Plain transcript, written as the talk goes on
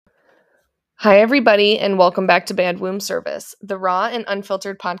Hi, everybody, and welcome back to Bad Womb Service, the raw and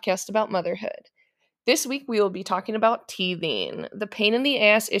unfiltered podcast about motherhood. This week, we will be talking about teething, the pain in the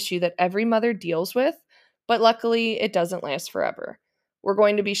ass issue that every mother deals with, but luckily, it doesn't last forever. We're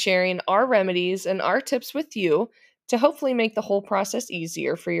going to be sharing our remedies and our tips with you to hopefully make the whole process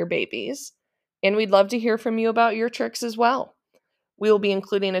easier for your babies. And we'd love to hear from you about your tricks as well. We will be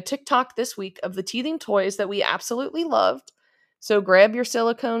including a TikTok this week of the teething toys that we absolutely loved. So grab your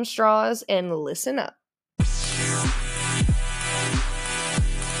silicone straws and listen up. All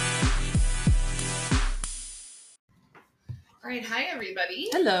right, hi everybody.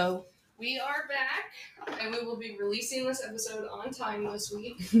 Hello. We are back, and we will be releasing this episode on time this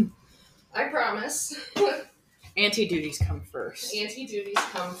week. I promise. Anti-duties come first. Anti-duties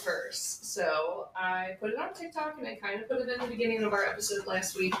come first. So I put it on TikTok, and I kind of put it in the beginning of our episode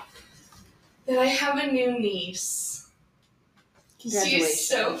last week, that I have a new niece. She's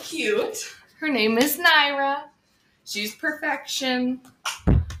so cute. Her name is Naira. She's perfection.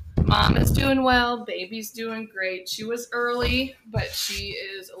 Mom is doing well. Baby's doing great. She was early, but she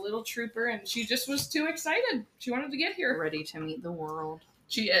is a little trooper, and she just was too excited. She wanted to get here. Ready to meet the world.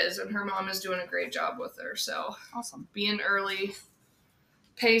 She is, and her mom is doing a great job with her. So Awesome. Being early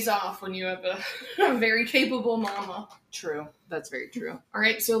pays off when you have a very capable mama. True. That's very true. All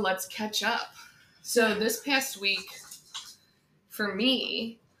right, so let's catch up. So this past week, for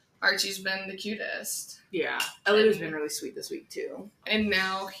me, Archie's been the cutest. Yeah. Elliot has been really sweet this week, too. And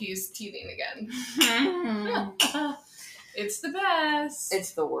now he's teething again. It's the best.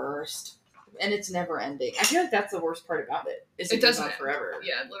 It's the worst. And it's never ending. I feel like that's the worst part about it. Is It goes doesn't on forever.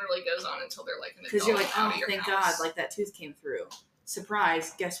 Yeah, it literally goes on until they're like an adult. Because you're like, out oh, of your thank house. God, like that tooth came through.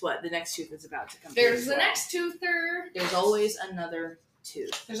 Surprise, guess what? The next tooth is about to come There's through. the next toother. There's always another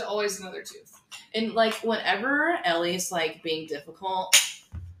tooth. There's always another tooth. And, like, whenever Ellie's, like, being difficult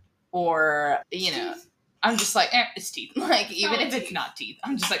or, you know, I'm just like, it's teeth. Like, even if it's not teeth,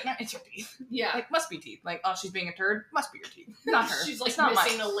 I'm just like, it's your teeth. Yeah. Like, must be teeth. Like, oh, she's being a turd? Must be your teeth. Not her. She's like it's not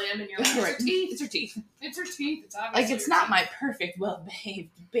missing a limb, and you're like, it's her teeth. It's her teeth. It's her teeth. It's obviously Like, it's her not teeth. my perfect,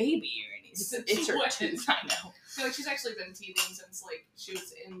 well-behaved baby or anything. It's her tooth. I know. I feel like she's actually been teething since, like, she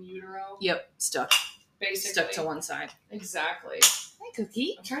was in utero. Yep, stuck. Basically. Stuck to one side. Exactly. Hi,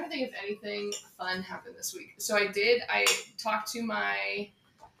 Cookie. I'm trying to think if anything fun happened this week. So I talked to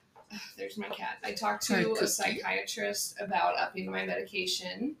there's my cat. I talked to a psychiatrist about upping my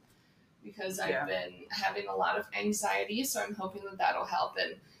medication because I've been having a lot of anxiety, so I'm hoping that that'll help.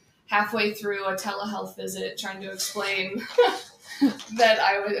 And halfway through a telehealth visit, trying to explain that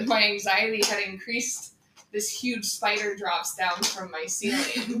my anxiety had increased, this huge spider drops down from my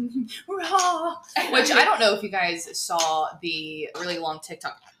ceiling. Which I don't know if you guys saw the really long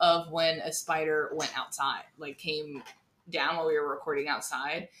TikTok of when a spider went outside, like came down while we were recording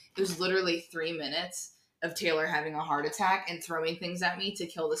outside. It was literally 3 minutes of Taylor having a heart attack and throwing things at me to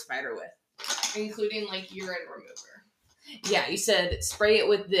kill the spider with. Including, like, urine remover. Yeah, you said, spray it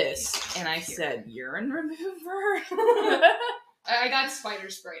with this, and I said, urine remover? I got spider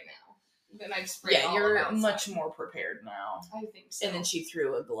spray now. Then I've sprayed all you're much more prepared now. I think so. And then she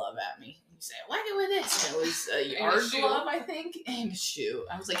threw a glove at me. You say, whack it with this. And it was a yard glove, I think, and a shoe.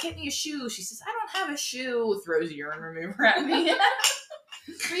 I was like, get me a shoe. She says, I don't have a shoe. Throws a urine remover at me.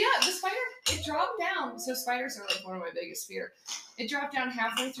 But yeah, the spider, it dropped down. So spiders are, like, one of my biggest fear. It dropped down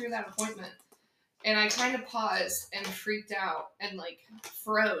halfway through that appointment. And I kind of paused and freaked out and, like,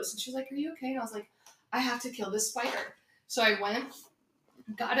 froze. And she was like, are you okay? And I was like, I have to kill this spider. So I went,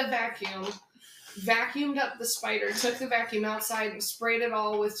 got a vacuum, vacuumed up the spider, took the vacuum outside and sprayed it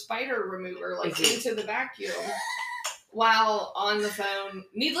all with spider remover, like, into the vacuum. While on the phone,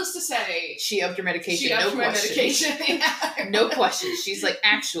 needless to say, she upped her medication. She upped my medication. Yeah. No questions. She's like,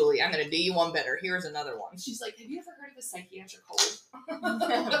 actually, I'm going to do you one better. Here's another one. She's like, have you ever heard of a psychiatric hold?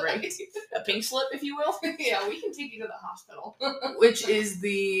 Right. A pink slip, if you will. Yeah, we can take you to the hospital. Which is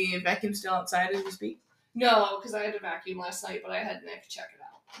the vacuum still outside as we speak? No, because I had to vacuum last night, but I had Nick check it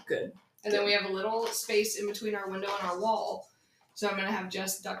out. Good. And then we have a little space in between our window and our wall. So I'm going to have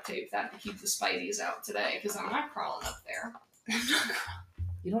just duct tape that to keep the spideys out today, because I'm not crawling up there.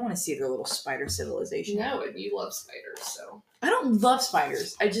 You don't want to see their little spider civilization. No, and you love spiders, so. I don't love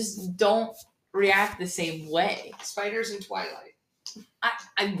spiders. I just don't react the same way. Spiders in Twilight.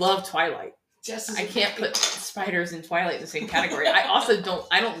 I love Twilight. I can't put spiders and Twilight in the same category.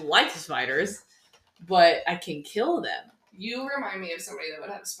 I don't like spiders, but I can kill them. You remind me of somebody that would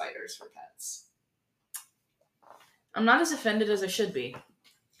have spiders for pets. I'm not as offended as I should be.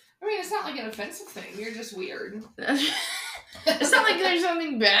 I mean, it's not like an offensive thing. You're just weird. It's not like there's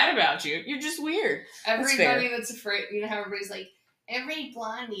something bad about you. You're just weird. Everybody that's afraid, you know how everybody's like, Every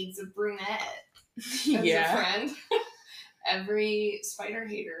blonde needs a brunette as a friend. Every spider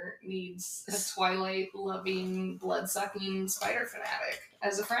hater needs a Twilight-loving, blood-sucking spider fanatic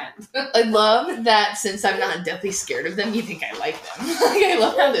as a friend. I love that since I'm not deathly scared of them, you think I like them. Like, I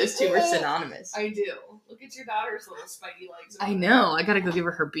love how those two are synonymous. I do. Look at your daughter's little spidey legs. I know. I gotta go give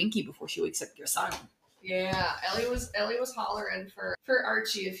her binky before she wakes up your son. Yeah, Ellie was hollering for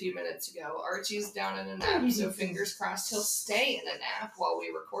Archie a few minutes ago. Archie's down in a nap, so fingers crossed he'll stay in a nap while we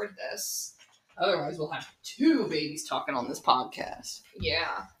record this. Otherwise, we'll have 2 babies talking on this podcast.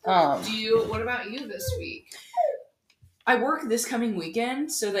 Yeah. What about you this week? I work this coming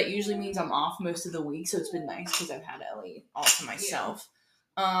weekend, so that usually means I'm off most of the week, so it's been nice because I've had Ellie all to myself.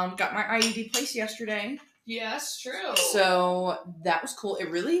 Yeah. Got my IUD placed yesterday. Yes, true. So that was cool. It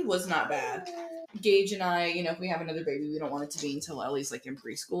really was not bad. Gage and I, if we have another baby, we don't want it to be until Ellie's like in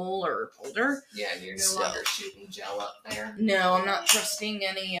preschool or older. Yeah, and you're no longer shooting gel up there. No, I'm not trusting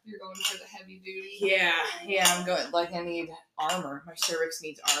any. You're going for the heavy duty. Yeah, I'm going, I need armor. My cervix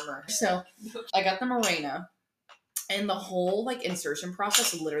needs armor. So I got the Mirena, and the whole insertion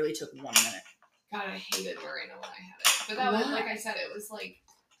process literally took 1 minute. God, I hated Mirena when I had it. But that was, like I said, it was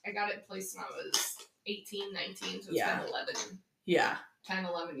I got it placed when I was 18, 19, so it's been 11. Yeah. 10,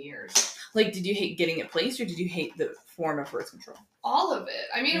 11 years. Did you hate getting it placed, or did you hate the form of birth control? All of it.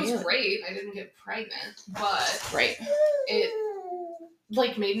 I mean, it was great. I didn't get pregnant, but it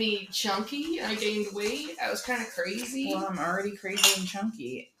made me chunky, and I gained weight. I was kind of crazy. Well, I'm already crazy and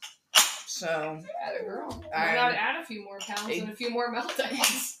chunky, so add a girl. I gotta add a few more pounds and a few more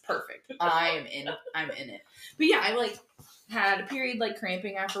meltdowns. Perfect. I'm in it. But yeah, I had a period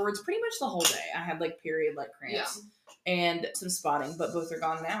cramping afterwards, pretty much the whole day. I had period cramps and some spotting, but both are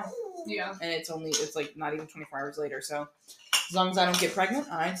gone now. Yeah. And it's not even 24 hours later, so as long as I don't get pregnant,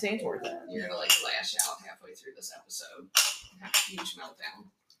 I'd say it's worth it. You're gonna lash out halfway through this episode. Have a huge meltdown.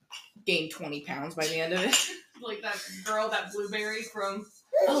 Gain 20 pounds by the end of it. Like that girl, that blueberry from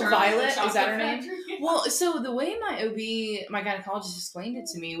Violet, is that her name? Well, so the way my OB, my gynecologist explained it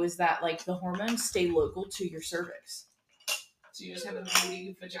to me was that the hormones stay local to your cervix. So you just have a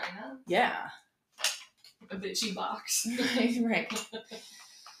booty vagina? Yeah. A bitchy box. Right.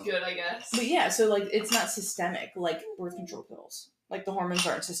 Good, I guess. But yeah, so it's not systemic like birth control pills. The hormones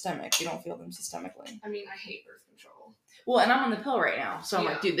aren't systemic. You don't feel them systemically. I mean, I hate birth control. Well, and I'm on the pill right now, so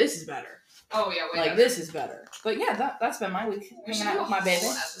I'm dude, this is better. Oh yeah, way better. This is better. But yeah, that's been my week hanging out with my baby.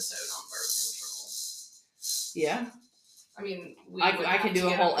 Episode on birth control. Yeah. I mean, I can do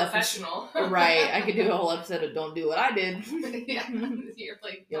a whole episode. Right, I could do a whole episode of "Don't Do What I Did." Yeah,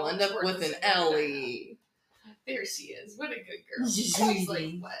 you'll end up with an Ellie. There she is. What a good girl. She's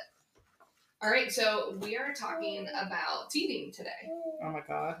what? All right, so we are talking about teething today. Oh my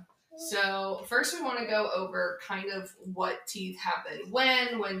god. So first we want to go over kind of what teeth happen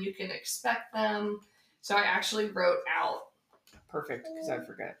when you can expect them. So I actually wrote out. Perfect, because I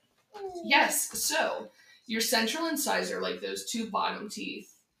forget. Yes, so your central incisor, those 2 bottom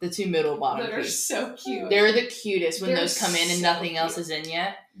teeth. The 2 middle bottom teeth. That are so cute. They're the cutest when those come in and nothing else is in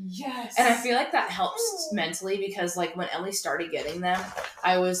yet. Yes. And I feel that helps mentally because when Ellie started getting them,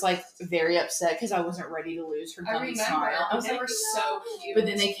 I was very upset because I wasn't ready to lose her gummy smile. I was they were so cute. But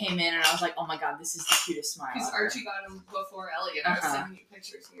then they came in and I was like, oh my god, this is the cutest smile. Because Archie got them before Ellie and I was sending you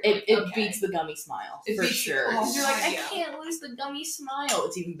pictures. And it beats the gummy smile for sure. Oh, you're I can't lose the gummy smile.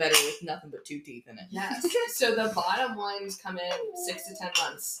 It's even better with nothing but 2 teeth in it. Yes. So the bottom ones come in 6 to 10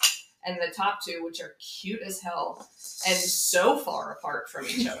 months. And the top 2, which are cute as hell and so far apart from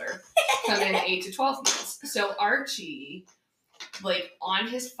each other, come in 8 to 12 months. So Archie, on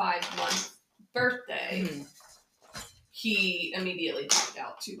his 5-month birthday, he immediately popped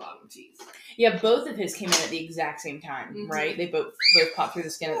out 2 bottom teeth. Yeah, both of his came in at the exact same time, right? They both popped through the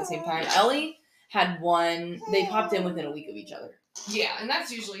skin at the same time. Ellie had one, they popped in within a week of each other. Yeah, and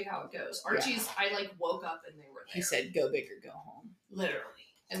that's usually how it goes. Archie's, I woke up and they were there. He said, go big or go home. Literally.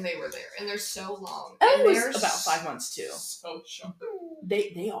 And they were there. And they're so long. Ellie was about 5 months too. So sharp.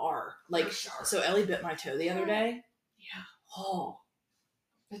 They are. Sharp. So Ellie bit my toe the other day. Yeah. Oh.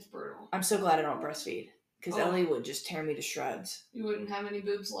 It's brutal. I'm so glad I don't breastfeed. Because Ellie would just tear me to shreds. You wouldn't have any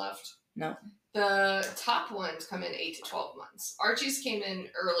boobs left. No. The top ones come in 8 to 12 months. Archie's came in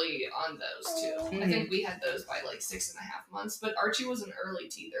early on those too. Mm-hmm. I think we had those by 6.5 months. But Archie was an early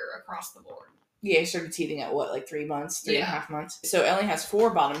teether across the board. Yeah, he started teething at 3 months, 3.5 months. So Ellie has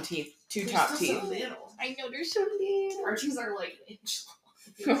 4 bottom teeth, 2 top teeth. So little. I know, they're so little. Archie's are an inch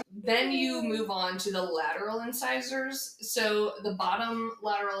long. Then you move on to the lateral incisors. So the bottom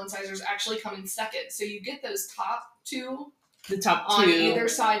lateral incisors actually come in second. So you get those top 2 The top on 2 either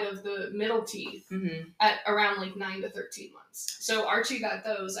side of the middle teeth Mm-hmm. at around like 9 to 13 months. So Archie got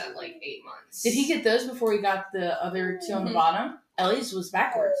those at like 8 months. Did he get those before he got the other 2 on the bottom? Ellie's was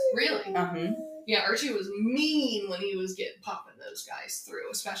backwards. Really? Uh-huh. Yeah, Archie was mean when he was popping those guys through,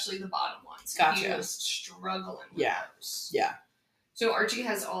 especially the bottom ones. Gotcha. He was struggling with those. Yeah. So Archie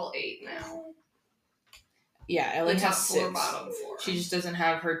has all 8 now. Yeah, Ellie The has top 6. 4, bottom 4. She just doesn't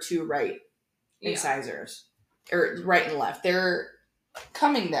have her 2 right incisors. Or right and left. They're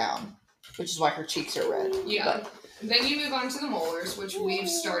coming down, which is why her cheeks are red. Yeah. But then you move on to the molars, which we've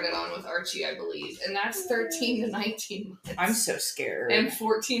started on with Archie, I believe. And that's 13 to 19 months. I'm so scared. And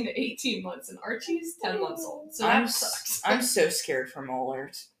 14 to 18 months. And Archie's 10 months old. So that sucks. I'm so scared for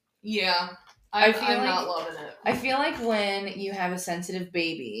molars. Yeah. I feel I'm like, not loving it. I feel like when you have a sensitive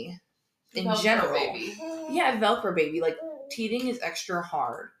baby, in Velcro general. baby. Yeah, Velcro baby. Like, teething is extra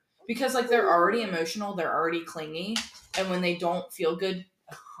hard. Because, like, they're already emotional. They're already clingy. And when they don't feel good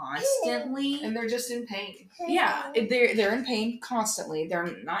constantly. And they're just in pain. Yeah, they're in pain constantly.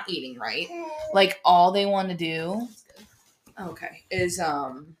 They're not eating right. Like, all they want to do is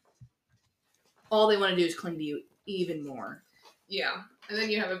all they want to do is cling to you even more. Yeah. And then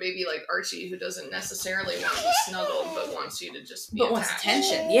you have a baby like Archie who doesn't necessarily want to be snuggled, but wants you to just be But attached. wants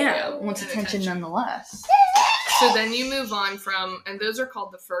attention. Yeah, wants and attention nonetheless. So then you move on from, and those are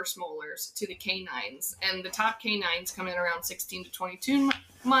called the first molars, to the canines. And the top canines come in around 16 to 22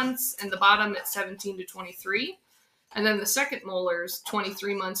 months, and the bottom at 17 to 23. And then the second molars,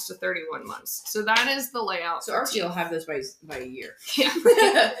 23 months to 31 months. So that is the layout. So Archie will have those by a year.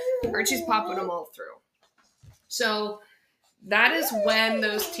 Yeah. Archie's popping them all through. So that is when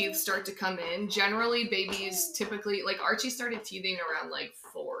those teeth start to come in. Generally, babies typically, like Archie started teething around like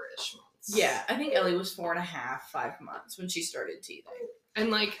 4-ish months. Yeah, I think Ellie was 4.5, 5 months when she started teething. And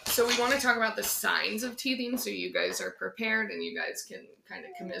like, so we want to talk about the signs of teething so you guys are prepared and you guys can kind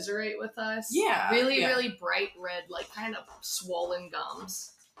of commiserate with us. Yeah. Really bright red, like kind of swollen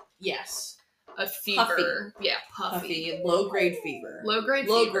gums. Yes. A fever. Puffy. Yeah, puffy. Low-grade fever. Low-grade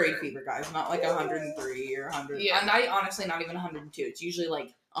fever, guys. Not like 103 or 100. Yeah. And I honestly not even 102. It's usually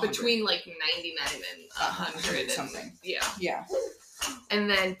like 100. Between like 99 and 100 something. Yeah. Yeah. And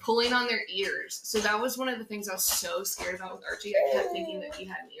then pulling on their ears. So that was one of the things I was so scared about with Archie. I kept thinking that he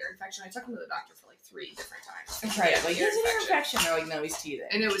had an ear infection. I took him to the doctor for like 3 different times. Right. Like, he has an ear infection. They're like, no, he's teething.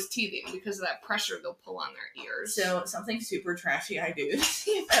 And it was teething because of that pressure they'll pull on their ears. So something super trashy I do to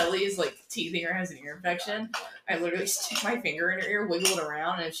see if Ellie is like teething or has an ear infection. I literally stick my finger in her ear, wiggle it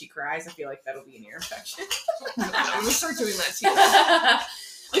around, and if she cries, I feel like that'll be an ear infection. I'm gonna start doing that too.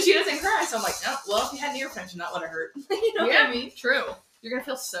 But she doesn't cry, so I'm like, oh, well, if you had an ear infection, that would have hurt. You know what I mean? True. You're gonna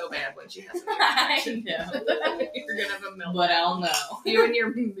feel so bad when she has an ear I infection. know. You're gonna have a meltdown. But I'll know. You and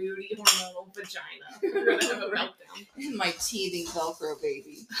your moody hormonal vagina. You're gonna have a meltdown. My teething Velcro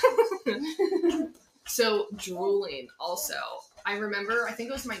baby. So drooling also. I remember, I think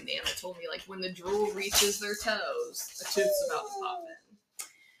it was my Nana told me, like, when the drool reaches their toes, a tooth's about to pop in.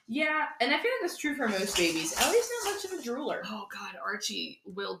 Yeah, and I feel like that's true for most babies. Ellie's not much of a drooler. Oh god, Archie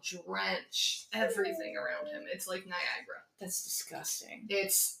will drench everything around him. It's like Niagara. That's disgusting.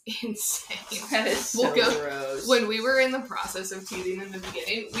 It's insane. That is so gross. When we were in the process of teething in the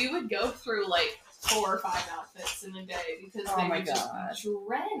beginning, we would go through like 4 or 5 outfits in a day because they were just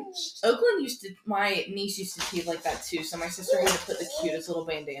drenched. Oakland my niece used to teeth like that too, so my sister had to put the cutest little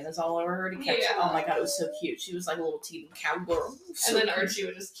bandanas all over her to catch it. Oh my god, it was so cute. She was like a little teething cowgirl. And then Archie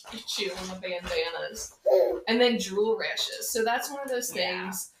would just chew on the bandanas. And then drool rashes. So that's one of those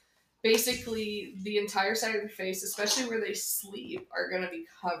things. Basically, the entire side of their face, especially where they sleep, are going to be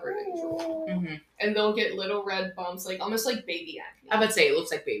covered in drool. Mm-hmm. And they'll get little red bumps, like almost like baby acne. I would say it looks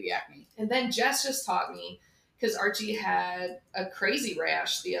like baby acne. And then Jess just taught me, because Archie had a crazy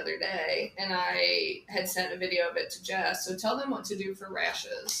rash the other day, and I had sent a video of it to Jess. So tell them what to do for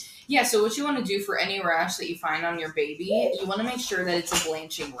rashes. Yeah, so what you want to do for any rash that you find on your baby, you want to make sure that it's a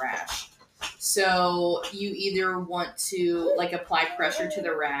blanching rash. So you either want to like apply pressure to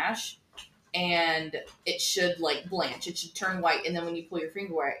the rash and it should like blanch. It should turn white, and then when you pull your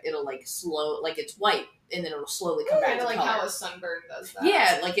finger away, it'll like it's white, and then it'll slowly come back to like color. how a sunburn does that.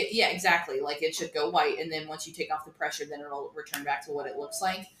 Yeah, exactly. Like it should go white, and then once you take off the pressure, then it'll return back to what it looks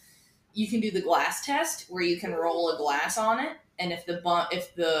like. You can do the glass test where you can roll a glass on it, and if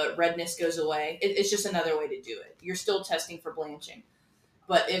the redness goes away, it's just another way to do it. You're still testing for blanching.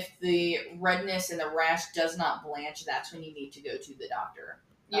 But if the redness and the rash does not blanch, that's when you need to go to the doctor.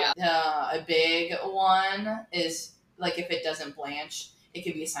 Yeah. A big one is, like, if it doesn't blanch, it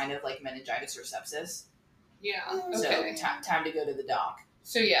could be a sign of, like, meningitis or sepsis. Yeah. So, Okay. time to go to the doc.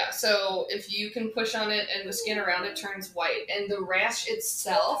 So yeah, so if you can push on it and the skin around it turns white, and the rash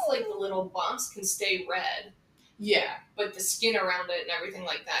itself, like the little bumps, can stay red. Yeah. But the skin around it and everything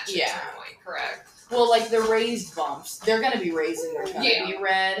like that should turn white, correct? Well, like the raised bumps, they're gonna be raised and they're gonna be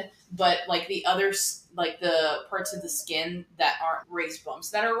red, but like the others, like the parts of the skin that aren't raised bumps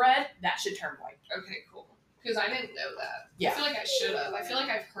that are red, that should turn white. Okay, cool. Because I didn't know that. Yeah. I feel like I should have. I feel like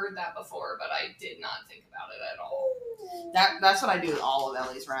I've heard that before, but I did not think about it at all. That's what I do with all of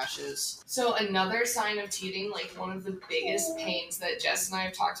Ellie's rashes. So another sign of teething, like one of the biggest pains that Jess and I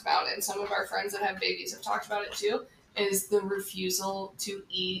have talked about, and some of our friends that have babies have talked about it too, is the refusal to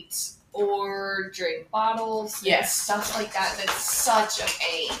eat or drink bottles. Yes. Stuff like that. That's such a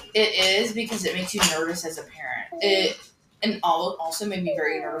pain. It is, because it makes you nervous as a parent. And also made me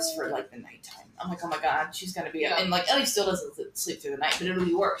very nervous for like the nighttime. I'm like, oh my god, she's gonna be up. And like Ellie still doesn't sleep through the night, but it'll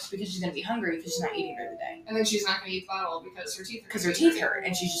be worse because she's gonna be hungry because she's not eating during the day. And then she's not gonna eat the bottle because her teeth hurt,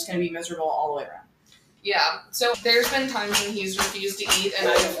 and she's just gonna be miserable all the way around. Yeah. So there's been times when he's refused to eat, and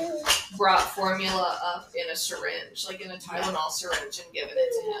I've brought formula up in a syringe, like in a Tylenol syringe, and given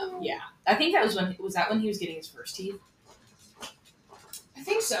it to him. Yeah. I think that was when he was getting his first teeth. I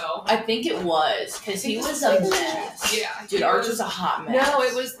think so. I think it was, because he was a mess. Yeah. Dude, Arch was a hot mess. No,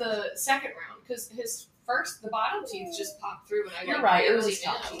 it was the second round, because the bottom teeth just popped through, and You're right, it was his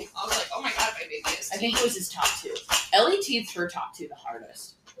top teeth. I was like, oh my god, my baby has teeth. I think it was his top two. Ellie teethed her top two the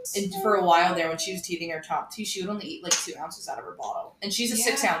hardest. And for a while there, when she was teething her top two, she would only eat like 2 ounces out of her bottle. And she's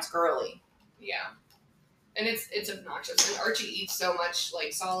a 6-ounce girly. Yeah. And it's obnoxious. And Archie eats so much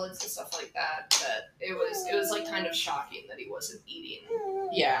like solids and stuff like that it was like kind of shocking that he wasn't eating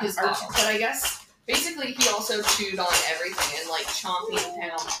his bottle. But I guess basically he also chewed on everything and like chomping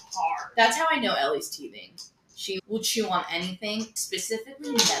down hard. That's how I know Ellie's teething. She will chew on anything,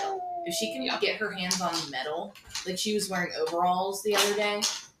 specifically metal. If she can get her hands on metal, like she was wearing overalls the other day,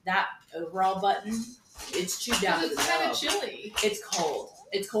 that overall button, it's chewed down to the It's kind of chilly. It's cold.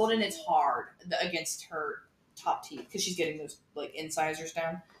 It's cold and it's hard against her top teeth because she's getting those like incisors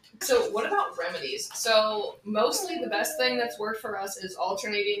down. So what about remedies? So mostly the best thing that's worked for us is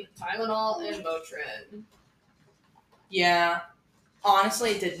alternating Tylenol and Motrin. Yeah.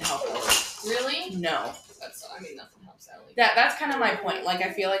 Honestly, it didn't help her. Really? No. Nothing helps Ellie. That's kind of my point. Like,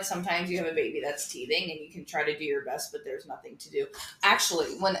 I feel like sometimes you have a baby that's teething and you can try to do your best, but there's nothing to do. Actually,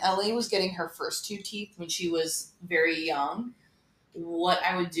 when Ellie was getting her first 2 teeth when she was very young, what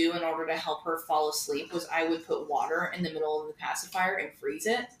I would do in order to help her fall asleep was I would put water in the middle of the pacifier and freeze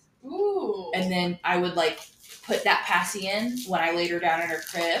it. Ooh. And then I would like put that passy in when I laid her down in her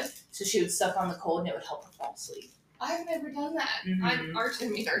crib, so she would suck on the cold and it would help her fall asleep. I've never done that. Mm-hmm.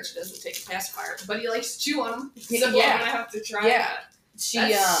 Archie doesn't take a pacifier, but he likes to chew on them. So Yeah. I'm gonna have to try that.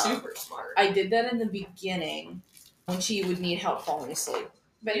 That's super smart. I did that in the beginning when she would need help falling asleep.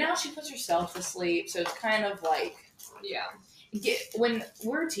 But now she puts herself to sleep, so it's kind of like... Yeah. When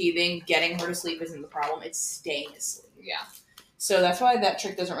we're teething, getting her to sleep isn't the problem, it's staying asleep. Yeah. So that's why that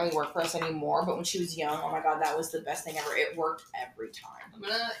trick doesn't really work for us anymore, but when she was young, oh my god, that was the best thing ever. It worked every time.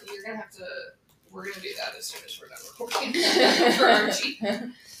 We're gonna do that as soon as we're done recording for Archie.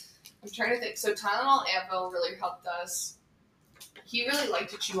 I'm trying to think. So Tylenol, Advil really helped us. He really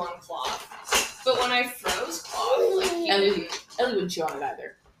liked to chew on cloth, but when I froze cloth, like Ellie wouldn't chew on it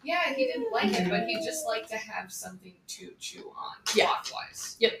either. Yeah, he didn't like it, but he just liked to have something to chew on,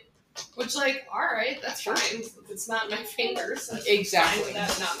 cloth-wise. Yep. Which, like, all right, that's fine. It's not my fingers. That's exactly. Fine.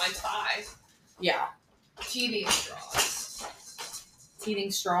 That's not my thigh. Yeah. Teething straws.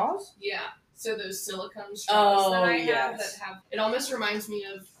 Teething straws? Yeah. So those silicone straws that I have yes. that have... It almost reminds me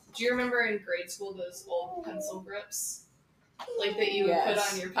of... Do you remember in grade school those old pencil grips? Like that you would put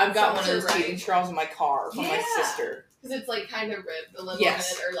on your pencil? I've got one of those teething straws in my car from my sister. Because it's like kind of ribbed a little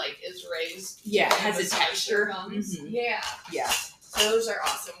bit or like is raised. Yeah, it has a texture. Mm-hmm. Yeah. Yeah. Those are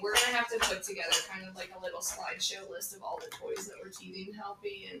awesome. We're going to have to put together kind of like a little slideshow list of all the toys that were teething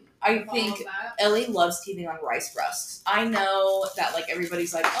healthy and I think Ellie loves teething on rice rusks. I know that like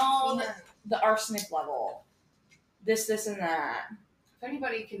everybody's like, the arsenic level. This, and that. If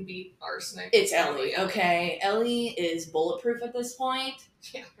anybody can beat arsenic, it's Ellie, okay? Ellie is bulletproof at this point.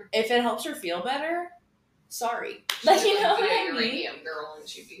 Yeah. If it helps her feel better, sorry. Like, you know, be a uranium girl and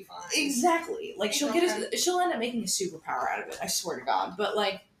she'd be fine. Exactly. Like she'll end up making a superpower out of it, I swear to God. But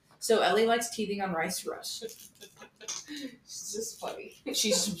like, so Ellie likes teething on rice rusks. She's just funny.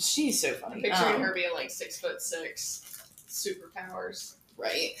 She's so funny. I'm picturing her being like 6'6", superpowers.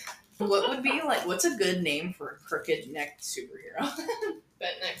 Right. What would be like? What's a good name for a crooked necked superhero?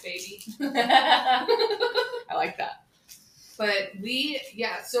 Bent neck baby. I like that. But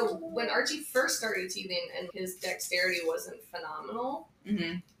so when Archie first started teething and his dexterity wasn't phenomenal,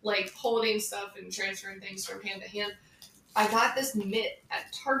 like holding stuff and transferring things from hand to hand, I got this mitt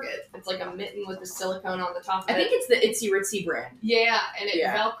at Target. It's like a mitten with the silicone on the top of it. I think it's the Itsy Ritsy brand. Yeah, and it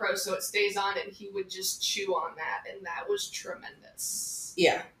Velcro so it stays on, and he would just chew on that, and that was tremendous.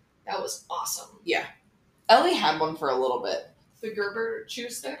 Yeah. That was awesome. Yeah. Ellie had one for a little bit. The Gerber chew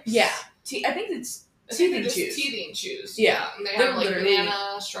sticks? Yeah. I think it's teething chews. Teething chews. Yeah. And they have like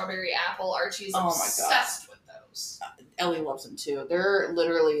banana, strawberry, apple. Archie's obsessed with those. Ellie loves them too. They're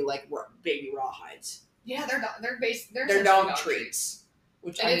literally like baby rawhides. Yeah, they're dog treats.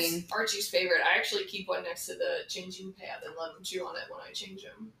 Which and it's Archie's favorite. I actually keep one next to the changing pad and let him chew on it when I change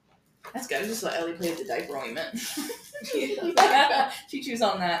him. That's good. I just let Ellie play with the diaper ointment. She chews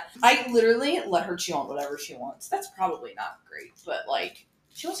on that. I literally let her chew on whatever she wants. That's probably not great, but like,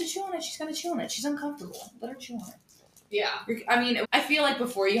 she wants to chew on it, she's gonna chew on it. She's uncomfortable. Let her chew on it. Yeah. I mean, I feel like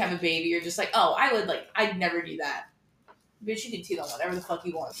before you have a baby, you're just like, oh, I'd never do that. Bitch, you can teeth on whatever the fuck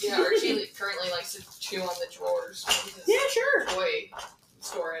you want. Yeah, Archie currently likes to chew on the drawers from his toy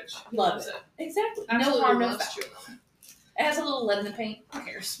storage. Love it. Exactly. Absolutely no harm, no loves foul. chewing on it. It has a little lead in the paint. Who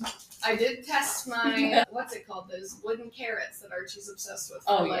cares? I did test my, what's it called, those wooden carrots that Archie's obsessed with.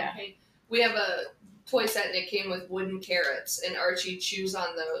 Oh, yeah. Paint. We have a toy set and it came with wooden carrots, and Archie chews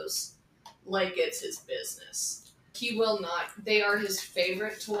on those like it's his business. He will not. They are his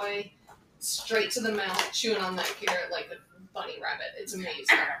favorite toy. Straight to the mouth, chewing on that carrot like a bunny rabbit. It's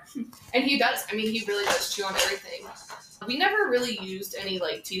amazing. And he does. I mean, he really does chew on everything. We never really used any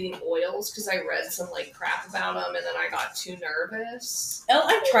like teething oils because I read some like crap about them and then I got too nervous.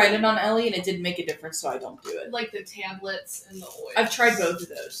 I've tried it on Ellie and it didn't make a difference, so I don't do it. Like the tablets and the oils. I've tried both of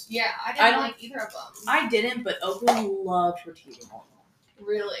those. Yeah, I didn't like either of them. I didn't, but Oakland loved her teething oil.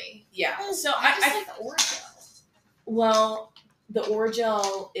 Really? Yeah. So I just like the Orajel. Well, the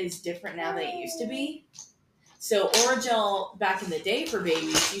Orajel is different now than it used to be. So Orajel back in the day for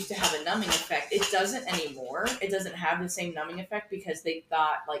babies used to have a numbing effect. It doesn't anymore. It doesn't have the same numbing effect because they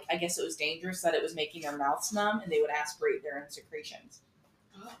thought, like, I guess it was dangerous that it was making their mouths numb and they would aspirate their own secretions.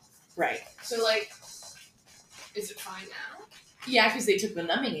 Oh. Right. So, like, is it fine now? Yeah, because they took the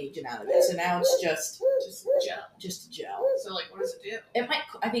numbing agent out of it. So now it's just gel. Just a gel. So, like, what does it do? It might.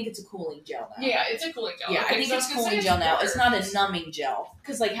 I think it's a cooling gel now. Yeah, it's a cooling gel. Yeah, okay, I think it's cooling gel now. It's not a numbing gel.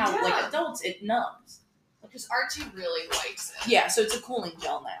 Because, like, like adults, it numbs. Because Archie really likes it. Yeah, so it's a cooling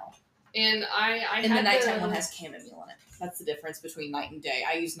gel now. And and the nighttime one has chamomile in it. That's the difference between night and day.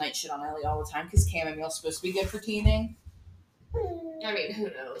 I use night shit on Ellie all the time because chamomile is supposed to be good for teething. I mean, who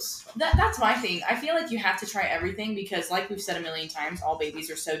knows? That's my thing. I feel like you have to try everything because, like we've said a million times, all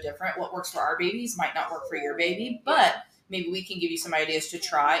babies are so different. What works for our babies might not work for your baby, but maybe we can give you some ideas to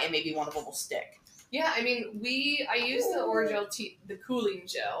try, and maybe one of them will stick. Yeah, I mean, I use the Orajel the cooling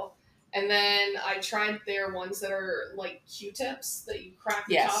gel. And then I tried their ones that are like Q-tips that you crack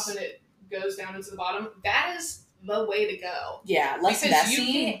the top and it goes down into the bottom. That is the way to go. Yeah, less messy.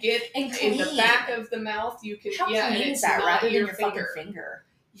 You can get and in the back of the mouth. You can. How clean is that rather than your fucking finger?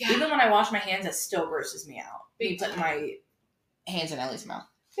 Yeah. Even when I wash my hands, it still grosses me out. Me putting my hands in Ellie's mouth.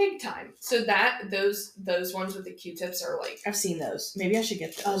 Big time. So those ones with the Q-tips are like. I've seen those. Maybe I should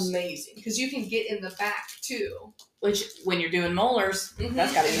get those. Amazing, because you can get in the back too. Which, when you're doing molars,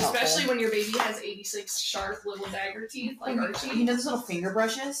 that's gotta be helpful. Especially when your baby has 86 sharp little dagger teeth, like Archie. You know those little finger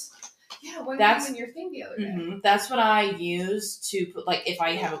brushes? Yeah, one came in your thing the other day. Mm-hmm. That's what I use to put, like, if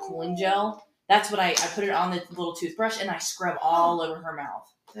I have a cooling gel, that's what I put it on the little toothbrush and I scrub all over her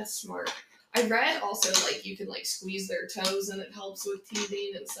mouth. That's smart. I read also, like, you can, like, squeeze their toes and it helps with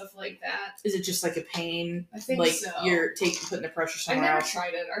teething and stuff like that. Is it just, like, a pain? I think like, so. You're putting the pressure somewhere else? I've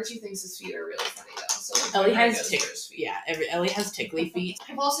never tried it. Archie thinks his feet are really funny, though. So Ellie has Ellie has tickly feet.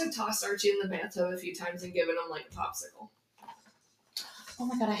 I've also tossed Archie in the bathtub a few times and given him, like, a popsicle. Oh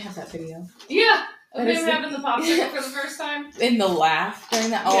my god, I have that video. Yeah! Of him having the popsicle for the first time. In the laugh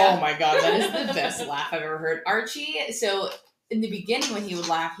during that? Yeah. Oh my god, that is the best laugh I've ever heard. Archie, so... in the beginning, when he would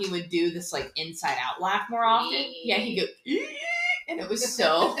laugh, he would do this, like, inside-out laugh more often. Yeah, he'd go, and it was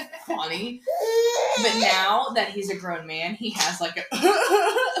so funny. But now that he's a grown man, he has, like a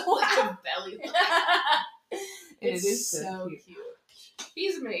belly laugh. It is so cute.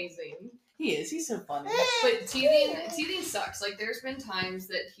 He's amazing. He is. He's so funny. But teething sucks. Like, there's been times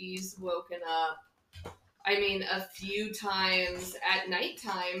that he's woken up, I mean, a few times at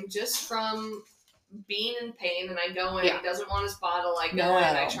nighttime just from... being in pain, and I go in, he doesn't want his bottle, I go in,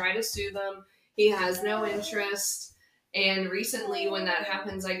 I try to soothe him, he has no interest, and recently when that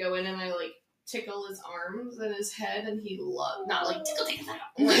happens, I go in and I, like, tickle his arms and his head, and he not, like, tickle,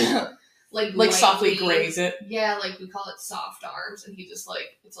 like, like softly lightly- graze it. Yeah, like we call it soft arms, and he just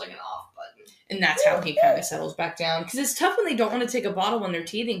like it's like an off button. And that's how he kind of settles back down. Because it's tough when they don't want to take a bottle when they're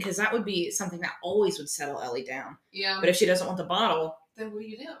teething, because that would be something that always would settle Ellie down. Yeah. But if she doesn't want the bottle, then what do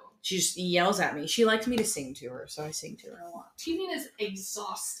you do? she just yells at me. She likes me to sing to her, so I sing to her a lot. Teething is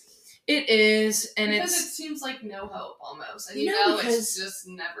exhausting. It is, and because it's... it seems like no hope almost. And because it's just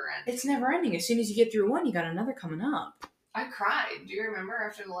never ending. It's never ending. As soon as you get through one, you got another coming up. I cried. Do you remember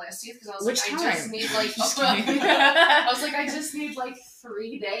after the last teeth? Because I was Which like, time? I just need like... Just I was like, I just need like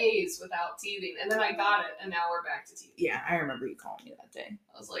 3 days without teething. And then I got it, and now we're back to teething. Yeah, I remember you calling me that day.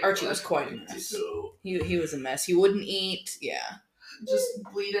 I was like... Archie was quite a mess. He was a mess. He wouldn't eat. Yeah. Just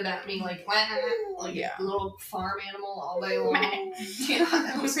bleated at me like Yeah. a little farm animal all day long. Yeah,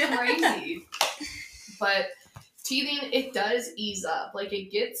 that was crazy. But teething, it does ease up. Like,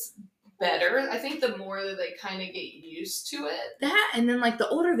 it gets better. I think the more that they kind of get used to it. That, and then, like, the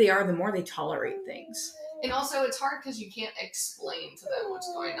older they are, the more they tolerate things. And also, it's hard because you can't explain to them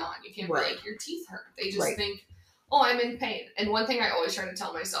what's going on. You can't Right. be like, your teeth hurt. They just Right. think, oh, I'm in pain. And one thing I always try to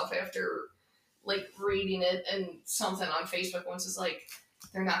tell myself after, like, reading it and something on Facebook once is like,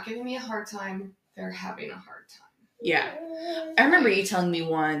 they're not giving me a hard time. They're having a hard time. Yeah. I remember you telling me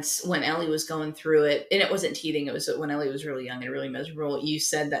once when Ellie was going through it, and it wasn't teething, it was when Ellie was really young and really miserable, you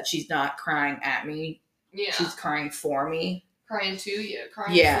said that she's not crying at me. Yeah. She's crying for me. Crying to you.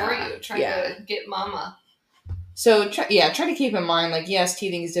 Crying Yeah, for you. Trying to get mama. So, try to keep in mind, like, yes,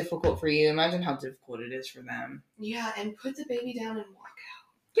 teething is difficult for you. Imagine how difficult it is for them. Yeah, and put the baby down and walk out.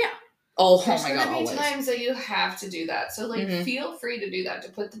 Yeah. Oh There's my gonna God, be always. times that you have to do that. So, like, Mhm. feel free to do that, to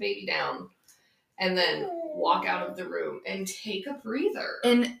put the baby down and then walk out of the room and take a breather.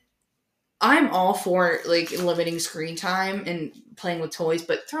 And I'm all for, like, limiting screen time and playing with toys,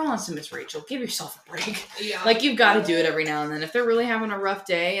 but throw on some Miss Rachel. Give yourself a break. Yeah. Like, you've got to do it every now and then. If they're really having a rough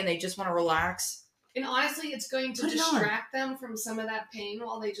day and they just want to relax, And honestly, it's going to Put it on. distract them from some of that pain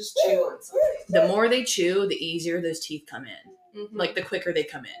while they just chew on something. the more they chew, the easier those teeth come in. Mhm. Like, the quicker they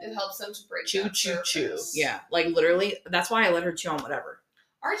come in. It helps them to break Chew, that chew, chew. surface. Yeah. Like, literally, that's why I let her chew on whatever.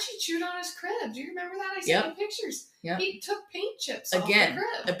 Archie chewed on his crib. Do you remember that? I sent Yep. you pictures. Yep. He took paint chips Again, off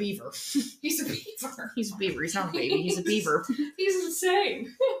the a crib. beaver. He's a beaver. He's a beaver. He's not a baby. He's a beaver. He's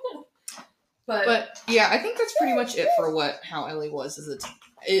insane. but But, yeah, I think that's pretty much it for how Ellie was as a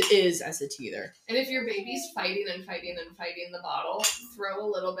teether. and if your baby's fighting and fighting and fighting the bottle, throw a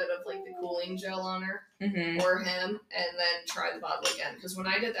little bit of like the cooling gel on her Mm-hmm. or him, and then try the bottle again. Because when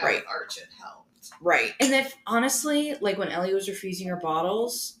I did that Right. with Arch, it helped. Right. And if, honestly, like, when Ellie was refusing her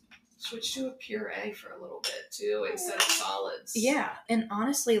bottles, Switch to a puree for a little bit too instead of solids. yeah. And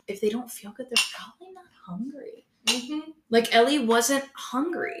honestly, if they don't feel good, they're probably not hungry. Mm-hmm. Like, Ellie wasn't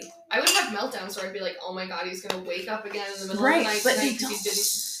hungry. I would have meltdowns where I'd be like, "Oh my god, he's gonna wake up again in the middle Right, of the night but tonight they because he don't.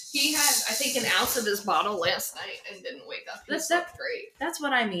 didn't." He had, I think, an ounce of his bottle last night and didn't wake up. He That's slept great. That's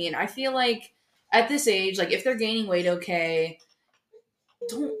what I mean. I feel like at this age, like, if they're gaining weight, okay,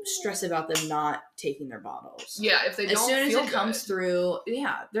 don't stress about them not taking their bottles. Yeah, if they don't As soon as feel it comes good, through,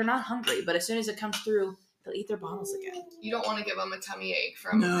 yeah, they're not hungry, but as soon as it comes through, they'll eat their bottles again. you don't want to give them a tummy ache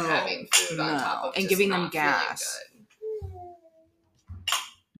from No, having food on no, top of and just giving them not feeling gas. good.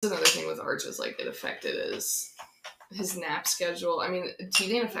 That's another thing with Arch is like it affected his nap schedule. I mean,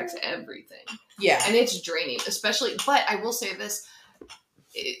 teething affects everything. Yeah. And it's draining, especially, but I will say this,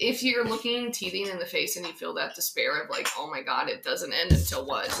 if you're looking teething in the face and you feel that despair of like, oh my god, it doesn't end until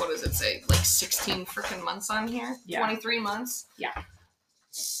what does it say? Like 16 freaking months on here? Yeah. 23 months? Yeah.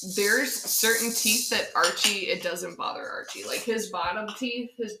 There's certain teeth that Archie, it doesn't bother Archie. Like his bottom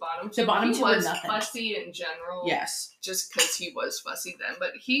teeth, he two were was nothing. fussy in general. Yes. Just because he was fussy then.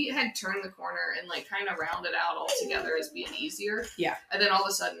 But he had turned the corner and like kind of rounded out altogether as being easier. Yeah. And then all of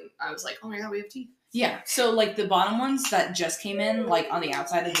a sudden I was like, oh my god, we have teeth. Yeah. So, like, the bottom ones that just came in, like, on the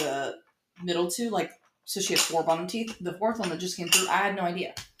outside of the middle two, like, so she had 4 bottom teeth. The 4th one that just came through, I had no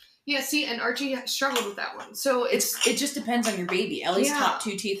idea. Yeah, see, and Archie struggled with that one. So It just depends on your baby. Ellie's Yeah. top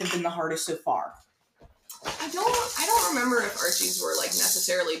 2 teeth have been the hardest so far. I don't remember if Archie's were like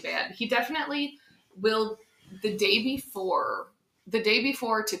necessarily bad. He definitely will the day before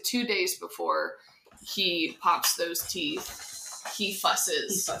to 2 days before he pops those teeth, he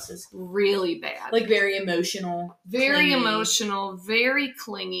fusses really bad. Like, very emotional. very clingy. emotional, very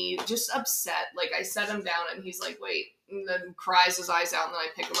clingy, just upset. Like I set him down and he's like, wait, and then cries his eyes out and then I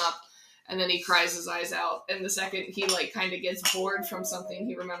pick him up and then he cries his eyes out. And the second he like kind of gets bored from something,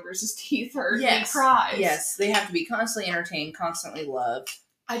 he remembers his teeth hurt and he cries. Yes, they have to be constantly entertained, constantly loved.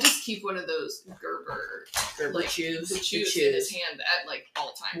 I just keep one of those Gerber like, chews. the chews in his hand at like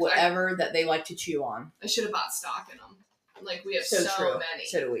all times. Whatever that they like to chew on. I should have bought stock in them. Like we have So so true. many.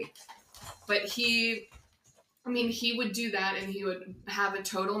 So do we. But he would do that, and he would have a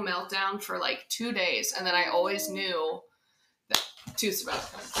total meltdown for like 2 days, and then I always knew that tooth's about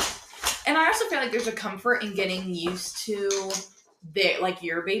to come. And I also feel like there's a comfort in getting used to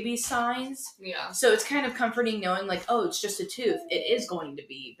your baby's signs. Yeah. So it's kind of comforting knowing like, oh, it's just a tooth. It is going to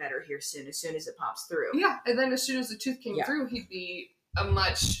be better here soon as it pops through. Yeah, and then as soon as the tooth came through, he'd be a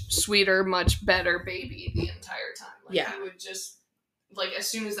much sweeter, much better baby the entire time. Like, he would just, like, as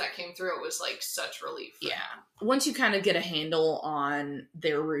soon as that came through, it was like such relief. Yeah. Once you kind of get a handle on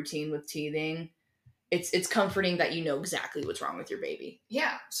their routine with teething, it's comforting that you know exactly what's wrong with your baby.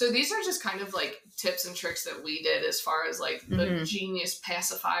 Yeah. So these are just kind of like tips and tricks that we did as far as like the Genius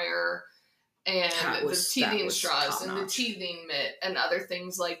pacifier and the teething straws and the teething mitt and other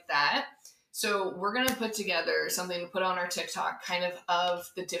things like that. So we're going to put together something to put on our TikTok kind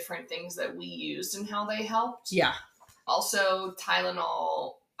of the different things that we used and how they helped. Yeah. Also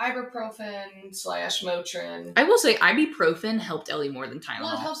Tylenol, ibuprofen / Motrin. I will say ibuprofen helped Ellie more than Tylenol.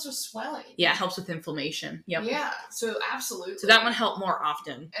 Well, it helps with swelling. Yeah, it helps with inflammation. Yep. Yeah, so absolutely. So that one helped more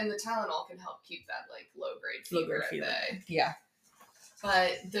often. And the Tylenol can help keep that like low-grade fever at bay. Yeah.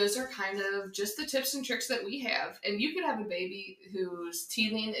 But those are kind of just the tips and tricks that we have. And you could have a baby whose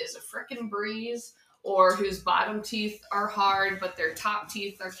teething is a frickin' breeze, or whose bottom teeth are hard, but their top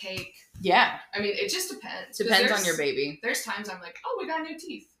teeth are cake. Yeah. I mean, it just depends. Depends on your baby. There's times I'm like, oh, we got new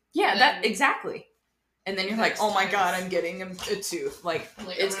teeth. Yeah, exactly. And then you're like, oh my God, I'm getting a tooth. Like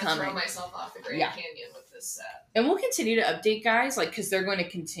it's I'm coming. Throw myself off the Grand Canyon with this set. And we'll continue to update guys, like, because they're going to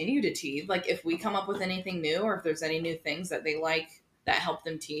continue to teeth. Like, if we come up with anything new, or if there's any new things that they like that help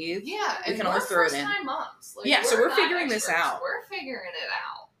them teeth, we can always throw it in. Moms. Like, so we're figuring this out. We're figuring it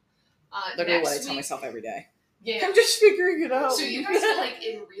out. Literally what I tell myself every day. Yeah. I'm just figuring it out. So you guys are like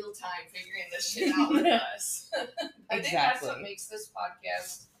in real time figuring this shit out with us. I think that's what makes this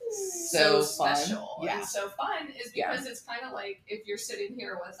podcast so special and so fun, is because it's kind of like if you're sitting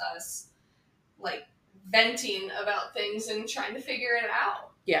here with us, like venting about things and trying to figure it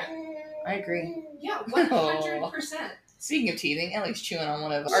out. Yeah, I agree. Yeah, 100%. Speaking of teething, Ellie's chewing on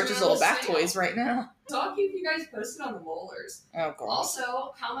one of Archie's little bath toys right now. So I'll keep you guys posted on the molars. Oh, God.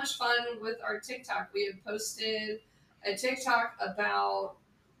 Also, how much fun with our TikTok. We had posted a TikTok about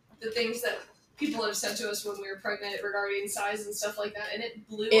the things that people have said to us when we were pregnant regarding size and stuff like that, and it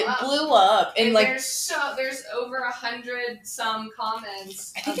blew up. It blew up. And like, there's over 100 some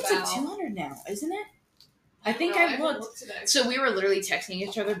comments. I think it's like 200 now, isn't it? I think I looked today. So we were literally texting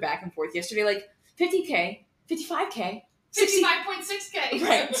each other back and forth yesterday, like 50K, 55K. 65.6K.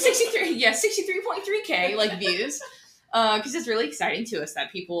 Right. 63.3K like views. Because it's really exciting to us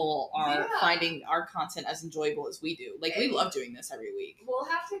that people are finding our content as enjoyable as we do. Like, we love doing this every week. We'll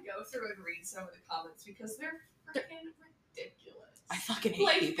have to go through and read some of the comments because they're freaking ridiculous. I fucking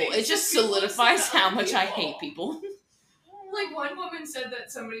hate people. It just solidifies how much I hate people. Like, one woman said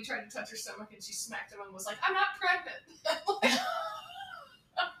that somebody tried to touch her stomach and she smacked him and was like, I'm not pregnant.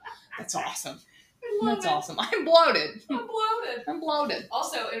 That's awesome. That's awesome. I'm bloated. I'm bloated. I'm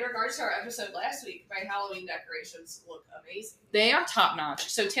Also, in regards to our episode last week, my Halloween decorations look amazing. They are top notch.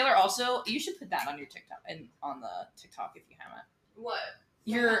 So Taylor, also, you should put that on your TikTok and on the TikTok if you haven't. What?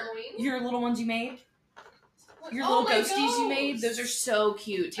 Your little ones you made. Your little ghosties you made. Those are so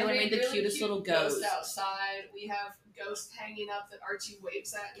cute. Taylor made the really cutest little ghost outside. We have ghosts hanging up that Archie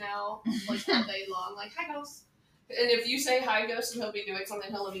waves at now, like all day long. Like, hi, ghost. And if you say hi, ghost, and he'll be doing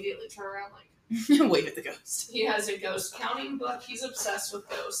something, he'll immediately turn around like. Wave at the ghost. He has a ghost counting book. He's obsessed with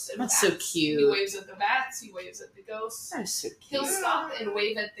ghosts and That's bats. So cute. He waves at the bats. He waves at the ghosts. That is so cute. He'll stop and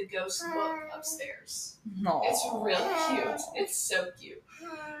wave at the ghost book upstairs. Aww. It's really cute. It's so cute.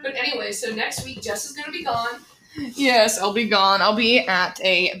 But anyway, so next week Jess is going to be gone. Yes, I'll be gone. I'll be at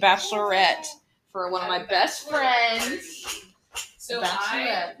a bachelorette for one of my best friends. So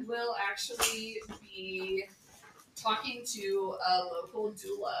I will actually be talking to a local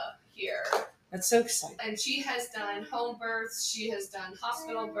doula here. That's so exciting. And she has done home births. She has done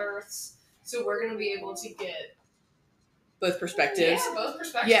hospital births. So we're going to be able to get both perspectives. Yeah, both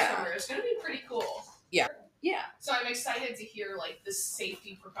perspectives from her. It's going to be pretty cool. Yeah. Yeah. So I'm excited to hear like the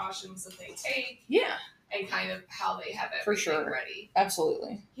safety precautions that they take. Yeah. And kind of how they have everything ready.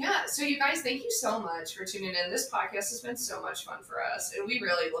 Absolutely. Yeah. So you guys, thank you so much for tuning in. This podcast has been so much fun for us, and we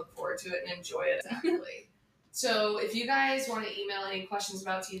really look forward to it and enjoy it. Exactly. So if you guys want to email any questions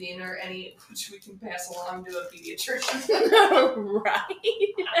about teething or any, which we can pass along to a pediatrician. Right.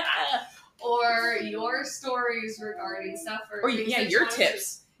 Or your stories regarding stuff. Or your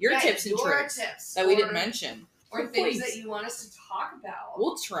tips. Your tips and tricks that we didn't mention. Or things that you want us to talk about.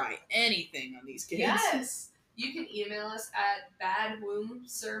 We'll try anything on these kids. Yes. You can email us at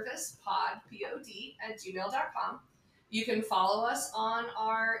badwombservicepod@gmail.com. You can follow us on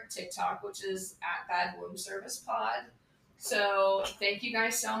our TikTok, which is at badwombservicepod. So thank you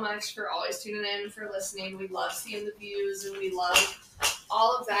guys so much for always tuning in, for listening. We love seeing the views, and we love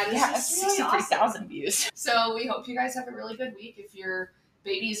all of that. It's really 3,000 views. So we hope you guys have a really good week. If your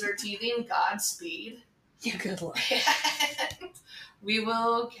babies are teething, Godspeed. Yeah, good luck. We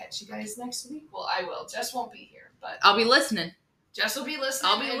will catch you guys next week. Well, I will. Jess won't be here, but I'll be listening. Jess will be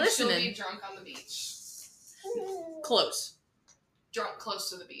listening. I'll be listening. She'll be drunk on the beach. Close. Drunk close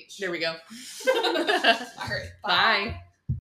to the beach. There we go. All right. Bye.